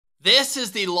This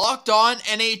is the Locked On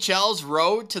NHL's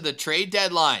road to the trade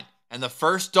deadline, and the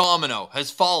first domino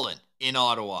has fallen in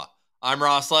Ottawa. I'm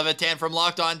Ross Levitan from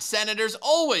Locked On Senators,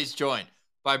 always joined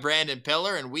by Brandon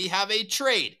Piller, and we have a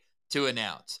trade to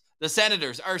announce. The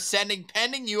Senators are sending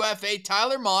pending UFA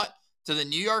Tyler Motte to the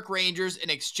New York Rangers in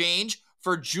exchange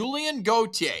for Julien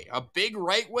Gauthier, a big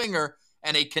right winger,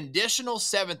 and a conditional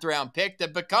 7th-round pick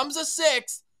that becomes a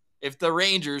 6th if the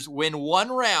Rangers win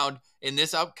one round in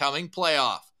this upcoming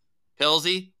playoff.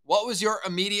 Pilsy, what was your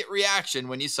immediate reaction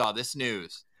when you saw this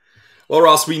news? Well,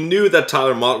 Ross, we knew that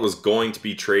Tyler Motte was going to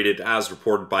be traded, as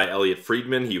reported by Elliot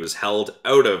Friedman. He was held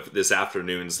out of this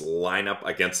afternoon's lineup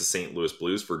against the St. Louis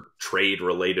Blues for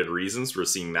trade-related reasons. We're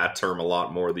seeing that term a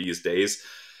lot more these days.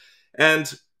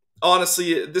 And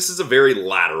honestly, this is a very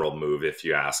lateral move, if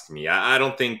you ask me. I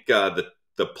don't think the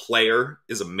player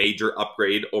is a major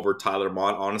upgrade over Tyler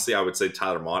Motte. Honestly, I would say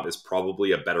Tyler Motte is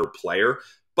probably a better player,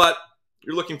 but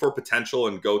you're looking for potential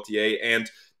in Gauthier, and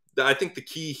I think the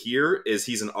key here is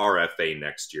he's an RFA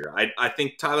next year. I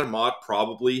think Tyler Motte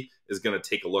probably is going to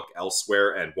take a look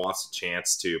elsewhere and wants a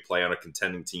chance to play on a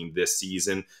contending team this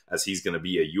season, as he's going to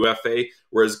be a UFA,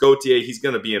 whereas Gauthier, he's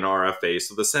going to be an RFA,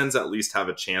 so the Sens at least have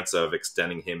a chance of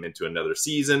extending him into another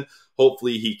season.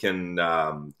 Hopefully he can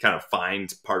kind of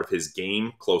find part of his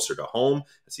game closer to home,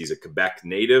 as he's a Quebec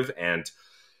native, and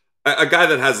a guy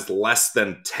that has less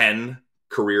than 10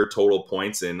 career total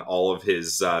points in all of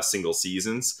his single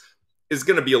seasons is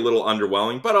going to be a little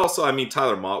underwhelming. But also, I mean,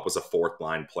 Tyler Motte was a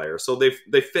 4th-line player, so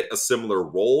they fit a similar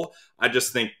role. I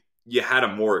just think you had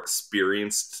a more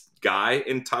experienced guy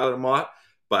in Tyler Motte,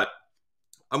 but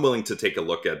I'm willing to take a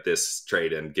look at this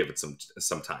trade and give it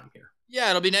some time here. Yeah,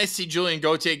 it'll be nice to see Julien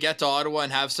Gauthier get to Ottawa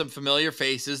and have some familiar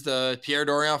faces. The Pierre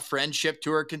Dorion friendship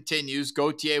tour continues.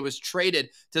 Gauthier was traded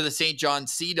to the St. John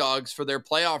Sea Dogs for their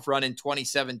playoff run in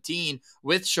 2017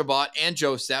 with Chabot and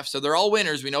Joseph. So they're all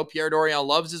winners. We know Pierre Dorion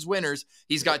loves his winners.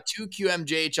 He's got 2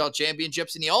 QMJHL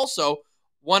championships, and he also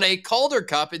won a Calder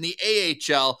Cup in the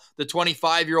AHL. The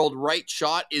 25-year-old right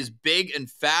shot is big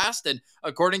and fast, and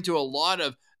according to a lot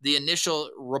of the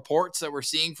initial reports that we're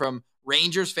seeing from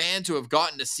Rangers fans who have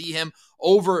gotten to see him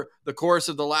over the course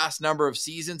of the last number of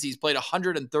seasons, he's played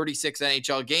 136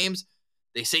 NHL games.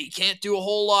 They say he can't do a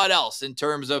whole lot else in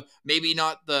terms of maybe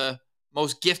not the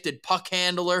most gifted puck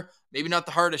handler, maybe not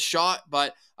the hardest shot,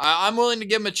 but I'm willing to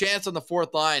give him a chance on the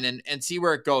 4th line and see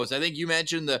where it goes. I think you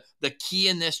mentioned the key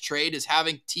in this trade is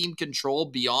having team control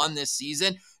beyond this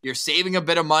season. You're saving a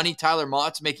bit of money. Tyler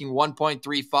Motte's making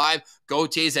 $1.35.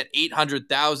 Gauthier's at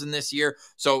 $800,000 this year.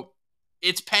 So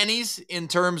it's pennies in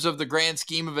terms of the grand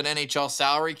scheme of an NHL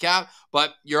salary cap,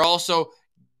 but you're also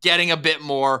getting a bit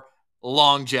more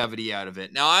longevity out of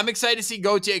it. Now, I'm excited to see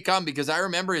Gauthier come because I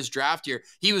remember his draft year.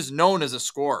 He was known as a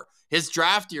scorer. His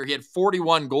draft year, he had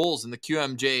 41 goals in the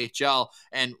QMJHL,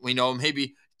 and we know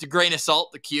maybe to grain of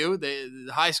salt, the Q,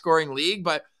 the high-scoring league,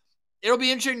 but it'll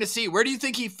be interesting to see. Where do you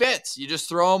think he fits? You just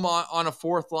throw him on a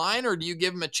 4th line, or do you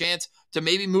give him a chance to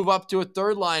maybe move up to a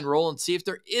 3rd-line role and see if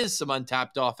there is some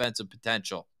untapped offensive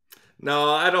potential?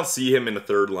 No, I don't see him in a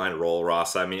 3rd-line role,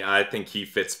 Ross. I mean, I think he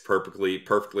fits perfectly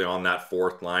on that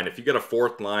 4th line. If you get a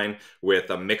 4th line with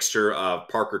a mixture of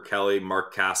Parker Kelly,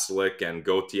 Mark Kastelik, and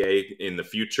Gauthier in the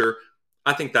future,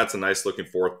 I think that's a nice-looking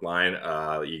 4th line.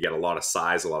 You get a lot of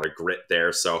size, a lot of grit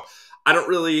there. So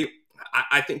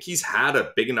I think he's had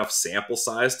a big enough sample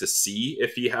size to see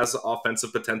if he has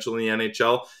offensive potential in the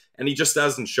NHL, and he just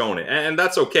hasn't shown it. And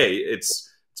that's okay. It's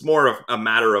more of a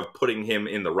matter of putting him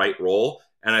in the right role,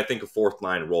 and I think a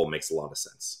 4th-line role makes a lot of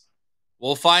sense.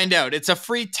 We'll find out. It's a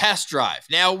free test drive.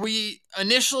 Now, we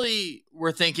initially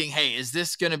were thinking, hey, is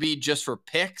this going to be just for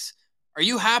picks? Are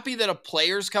you happy that a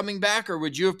player's coming back, or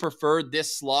would you have preferred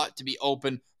this slot to be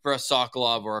open for a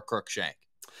Sokolov or a Crookshank?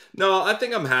 No, I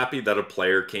think I'm happy that a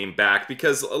player came back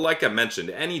because, like I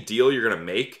mentioned, any deal you're going to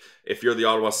make, if you're the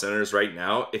Ottawa Senators right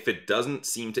now, if it doesn't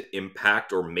seem to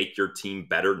impact or make your team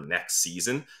better next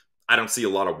season, I don't see a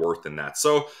lot of worth in that.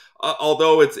 So,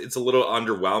 although it's a little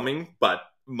underwhelming, but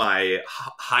my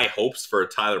high hopes for a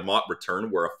Tyler Motte return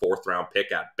were a 4th-round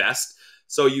pick at best.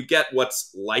 So you get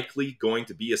what's likely going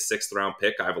to be a 6th-round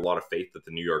pick. I have a lot of faith that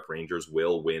the New York Rangers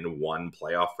will win one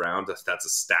playoff round. That's a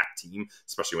stacked team,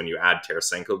 especially when you add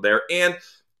Tarasenko there. And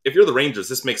if you're the Rangers,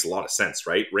 this makes a lot of sense,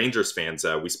 right? Rangers fans,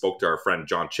 we spoke to our friend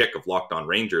John Chick of Locked On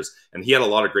Rangers, and he had a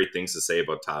lot of great things to say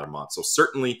about Tyler Motte. So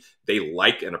certainly they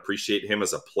like and appreciate him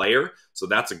as a player. So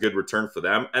that's a good return for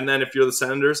them. And then if you're the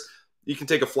Senators, you can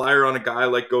take a flyer on a guy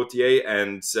like Gauthier,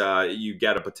 and you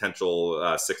get a potential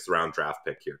 6th-round draft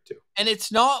pick here too. And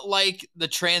it's not like the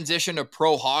transition to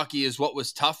pro hockey is what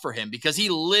was tough for him, because he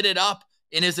lit it up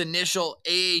in his initial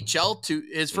AHL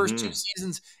his first 2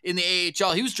 seasons in the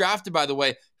AHL. He was drafted, by the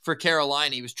way, for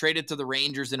Carolina. He was traded to the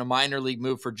Rangers in a minor league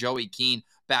move for Joey Keane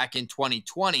back in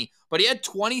 2020. But he had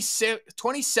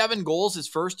 27 goals his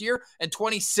first year and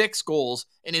 26 goals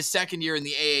in his second year in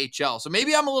the AHL. So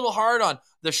maybe I'm a little hard on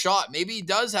the shot. Maybe he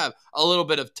does have a little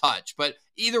bit of touch. But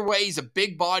either way, he's a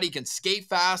big body, can skate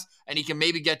fast, and he can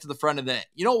maybe get to the front of the net.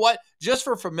 You know what? Just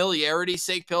for familiarity's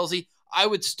sake, Pilsy, I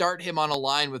would start him on a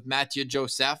line with Mathieu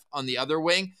Joseph on the other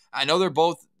wing. I know they're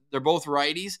both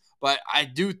righties, but I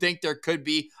do think there could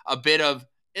be a bit of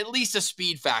at least a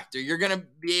speed factor. You're going to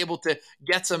be able to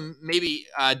get some maybe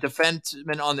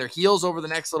defensemen on their heels over the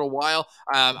next little while.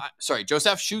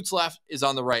 Joseph shoots left, is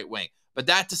on the right wing. But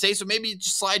that to say, so maybe you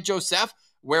just slide Joseph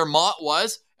where Motte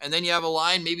was, and then you have a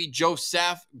line, maybe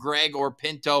Joseph, Greg, or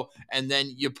Pinto, and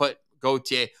then you put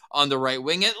Gauthier on the right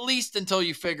wing, at least until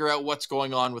you figure out what's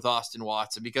going on with Austin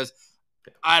Watson, because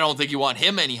I don't think you want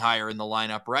him any higher in the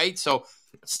lineup, right? So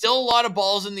still a lot of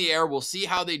balls in the air. We'll see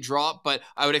how they drop, but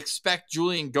I would expect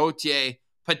Julien Gauthier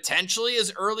potentially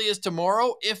as early as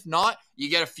tomorrow. If not,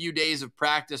 you get a few days of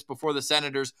practice before the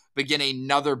Senators begin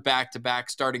another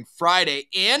back-to-back starting Friday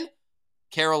in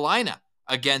Carolina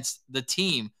against the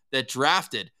team that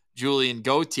drafted Julien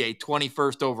Gauthier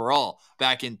 21st overall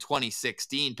back in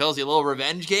 2016. Pillsy, a little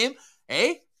revenge game? Hey,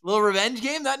 a little revenge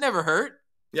game? That never hurt.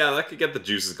 Yeah, that could get the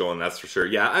juices going, that's for sure.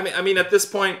 Yeah, I mean, at this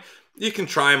point, you can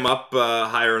try him up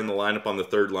higher in the lineup on the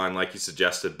third line like you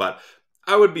suggested, but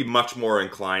I would be much more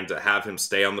inclined to have him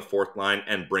stay on the fourth line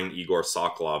and bring Igor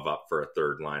Sokolov up for a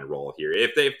third line role here.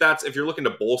 If you're looking to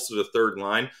bolster the third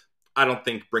line, I don't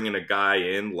think bringing a guy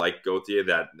in like Gauthier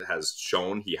that has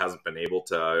shown he hasn't been able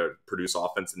to produce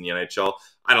offense in the NHL,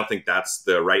 I don't think that's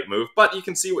the right move. But you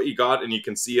can see what you got, and you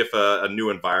can see if a new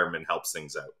environment helps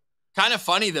things out. Kind of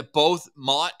funny that both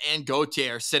Motte and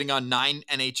Gauthier are sitting on 9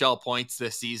 NHL points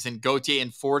this season. Gauthier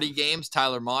in 40 games,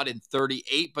 Tyler Motte in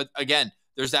 38. But again,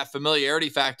 there's that familiarity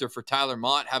factor for Tyler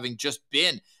Motte, having just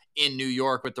been in New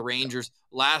York with the Rangers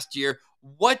last year.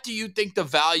 What do you think the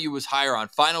value was higher on?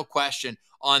 Final question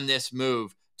on this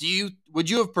move. Would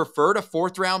you have preferred a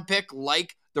 4th-round pick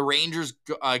like the Rangers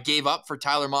gave up for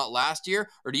Tyler Motte last year?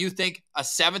 Or do you think a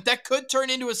 7th that could turn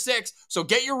into a 6th? So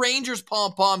get your Rangers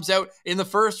pom-poms out in the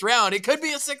 1st round. It could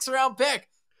be a 6th-round pick.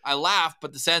 I laugh,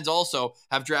 but the Sens also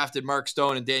have drafted Mark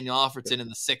Stone and Daniel Offerton in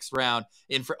the 6th round.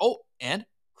 And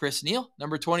Chris Neal,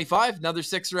 number 25, another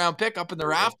 6th-round pick up in the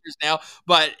rafters now.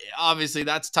 But obviously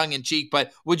that's tongue-in-cheek.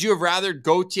 But would you have rather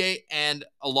Gauthier and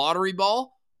a lottery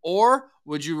ball? Or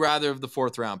would you rather have the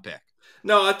 4th-round pick?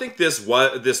 No, I think this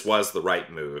was the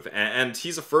right move, and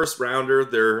he's a first rounder.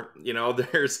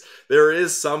 There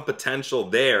is some potential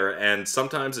there, and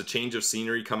sometimes a change of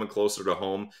scenery coming closer to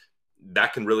home,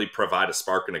 that can really provide a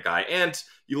spark in a guy. And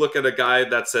you look at a guy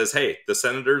that says, "Hey, the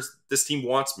Senators, this team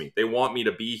wants me. They want me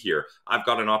to be here. I've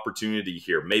got an opportunity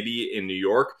here." Maybe in New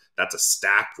York, that's a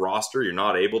stacked roster. You're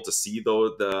not able to see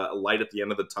the light at the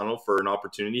end of the tunnel for an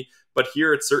opportunity, but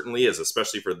here it certainly is,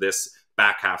 especially for this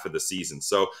back half of the season.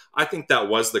 So I think that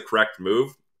was the correct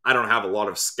move. I don't have a lot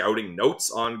of scouting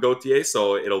notes on Gauthier,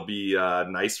 so it'll be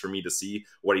nice for me to see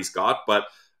what he's got. But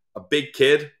a big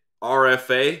kid,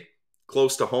 RFA,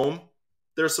 close to home,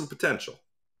 there's some potential.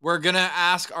 We're going to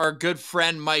ask our good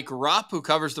friend Mike Rupp, who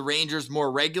covers the Rangers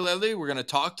more regularly. We're going to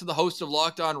talk to the host of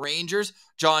Locked On Rangers,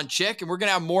 John Chick, and we're going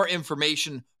to have more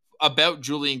information about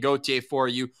Julien Gauthier for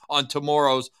you on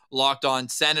tomorrow's Locked On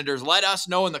Senators. Let us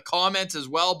know in the comments as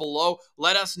well below.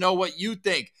 Let us know what you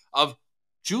think of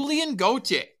Julien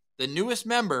Gauthier, the newest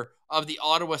member of the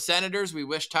Ottawa Senators. We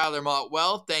wish Tyler Motte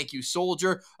well. Thank you,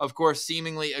 Soldier. Of course,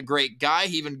 seemingly a great guy.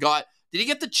 He even got, did he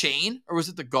get the chain or was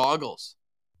it the goggles?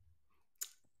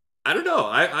 I don't know.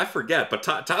 I forget. But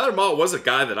Tyler Motte was a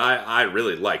guy that I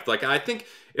really liked. Like, I think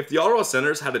if the Ottawa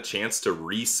Senators had a chance to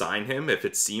re-sign him, if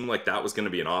it seemed like that was going to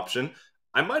be an option,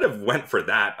 I might have went for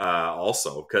that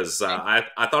also. Because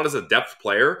I thought as a depth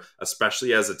player,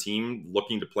 especially as a team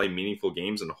looking to play meaningful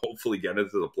games and hopefully get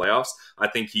into the playoffs, I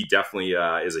think he definitely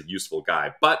is a useful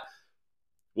guy. But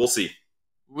we'll see.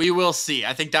 We will see.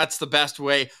 I think that's the best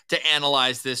way to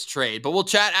analyze this trade. But we'll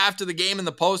chat after the game in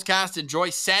the postcast. Enjoy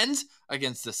Sens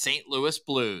against the St. Louis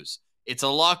Blues. It's a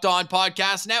Locked On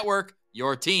Podcast Network,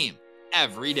 your team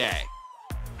every day.